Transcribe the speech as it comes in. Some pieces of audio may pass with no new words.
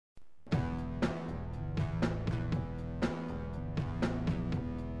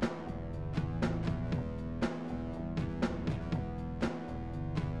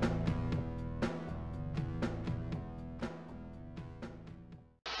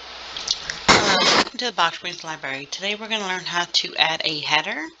to the Box Brains Library. Today we're going to learn how to add a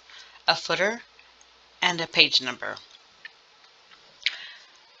header, a footer, and a page number.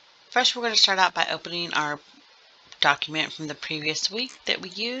 First we're going to start out by opening our document from the previous week that we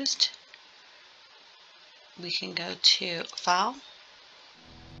used. We can go to File,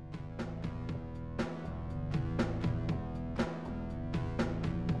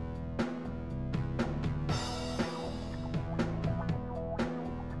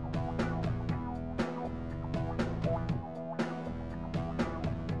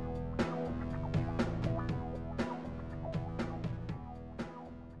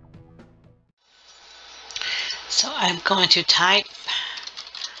 so I'm going to type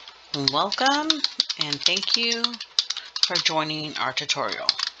welcome and thank you for joining our tutorial.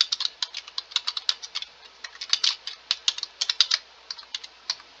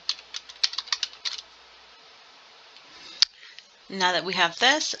 Now that we have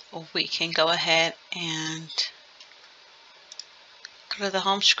this, we can go ahead and go to the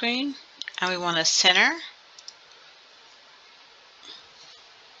home screen, and we want to center.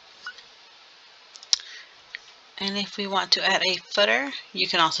 And if we want to add a footer, you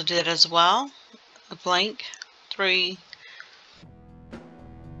can also do that as well. A blank 3.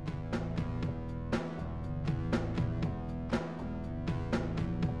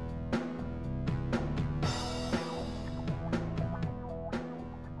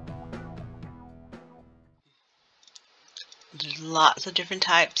 There's lots of different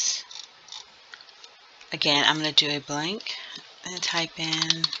types. Again, I'm going to do a blank and type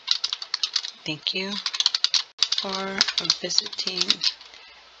in thank you for visiting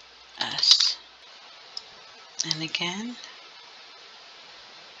us. And again,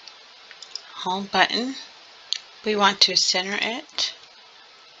 home button. We want to center it.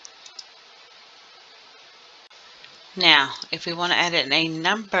 Now, if we want to add in a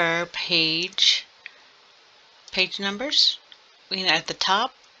number page numbers, we can add the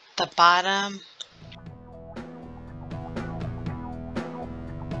top, the bottom,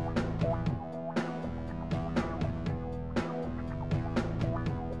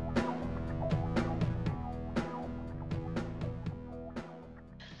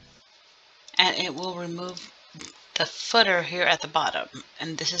 and it will remove the footer here at the bottom,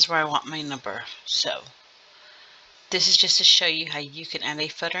 and this is where I want my number. So this is just to show you how you can add a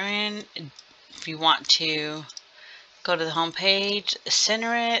footer in. If you want to go to the home page,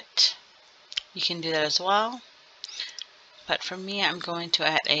 center it, you can do that as well. But for me, I'm going to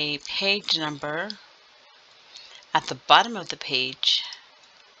add a page number at the bottom of the page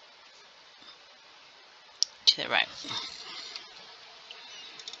to the right.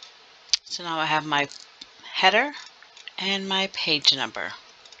 So now I have my header and my page number.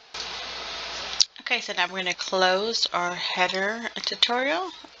 Okay, so now we're going to close our header tutorial,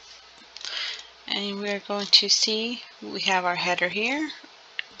 and we're going to see we have our header here,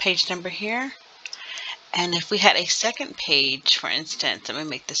 page number here, and if we had a second page, for instance, let me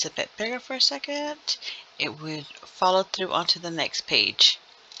make this a bit bigger for a second, it would follow through onto the next page.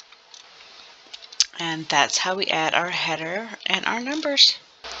 And that's how we add our header and our numbers.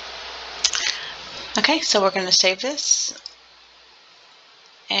 Okay, so we're going to save this,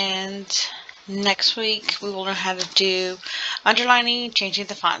 and next week we will learn how to do underlining, changing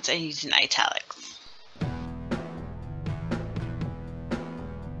the fonts, and using italics.